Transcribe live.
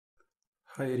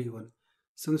Hi everyone.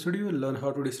 So in this video we'll learn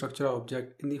how to destructure an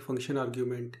object in the function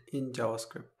argument in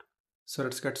JavaScript. So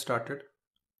let's get started.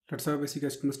 Let's have a basic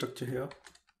HTML structure here.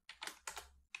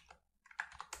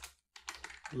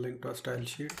 Link to a style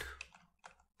sheet.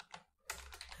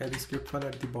 Have the script file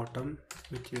at the bottom,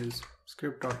 which is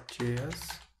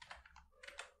script.js.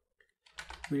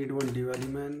 We need one div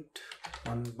element,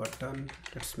 one button.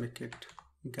 Let's make it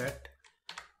get.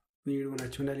 We need one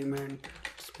h1 element.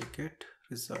 Let's make it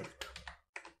result.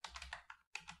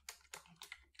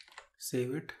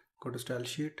 Save it, go to style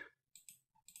sheet,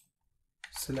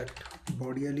 select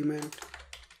body element,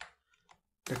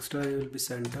 text array will be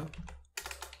center,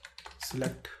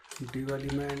 select div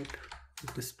element,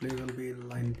 display will be in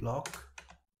line block,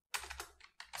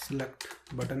 select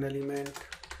button element,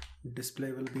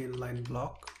 display will be in line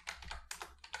block,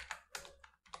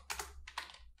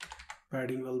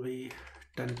 padding will be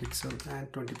 10 pixels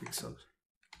and 20 pixels.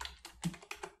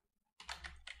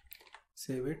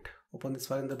 Save it, open this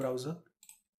file in the browser,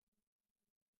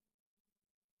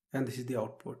 and this is the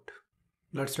output.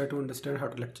 Let's try to understand how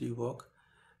to actually work.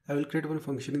 I will create one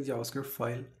function in the JavaScript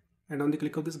file, and on the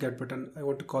click of this get button, I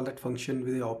want to call that function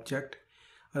with the object.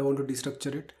 I want to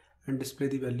destructure it and display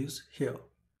the values here.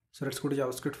 So let's go to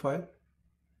JavaScript file.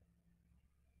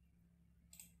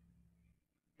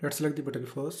 Let's select the button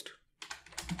first.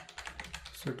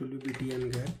 So it will be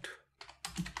btn get.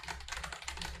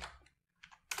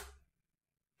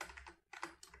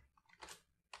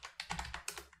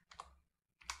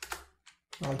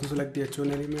 Also select the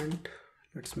h1 element.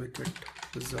 Let's make it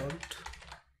result.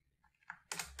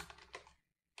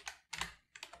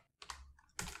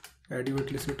 Add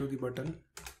eventually to the button,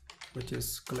 which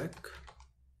is click.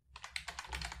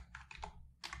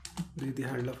 This is the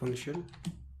handler function.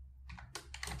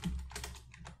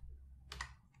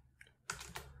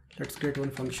 Let's create one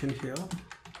function here.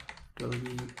 It will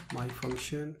be my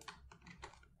function.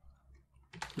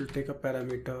 We'll take a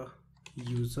parameter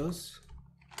users.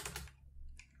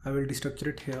 I will destructure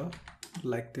it here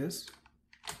like this.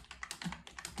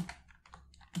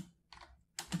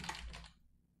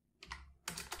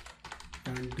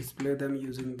 And display them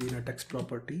using the text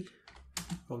property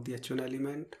of the h1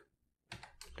 element.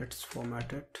 Let's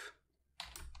format it.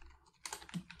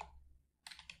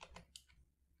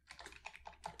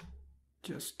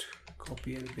 Just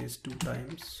copy and paste 2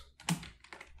 times.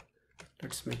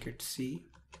 Let's make it C.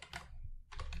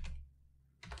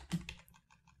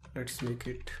 Let's make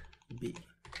it B.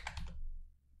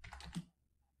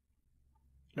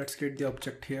 Let's create the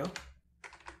object here.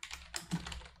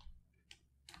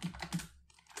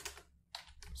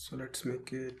 So let's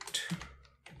make it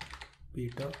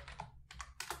beta.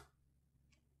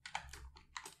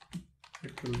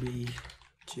 It will be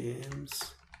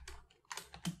James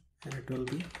and it will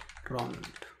be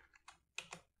Ronald.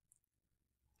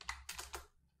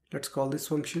 Let's call this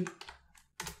function.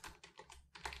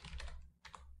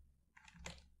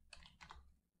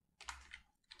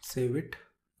 Save it,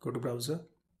 go to browser,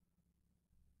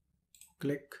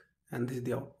 click, and this is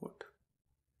the output.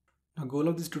 Now goal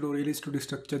of this tutorial is to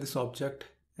destructure this object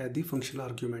as the function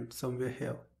argument somewhere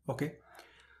here. Okay,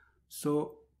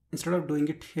 so instead of doing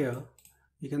it here,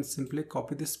 you can simply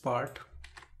copy this part,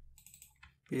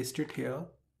 paste it here.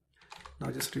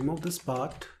 Now just remove this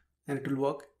part and it will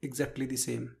work exactly the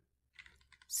same.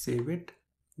 Save it,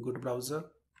 go to browser,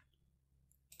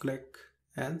 click,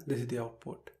 and this is the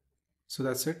output. So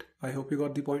that's it. I hope you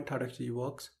got the point how it actually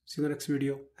works. See you in the next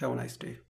video. Have a nice day.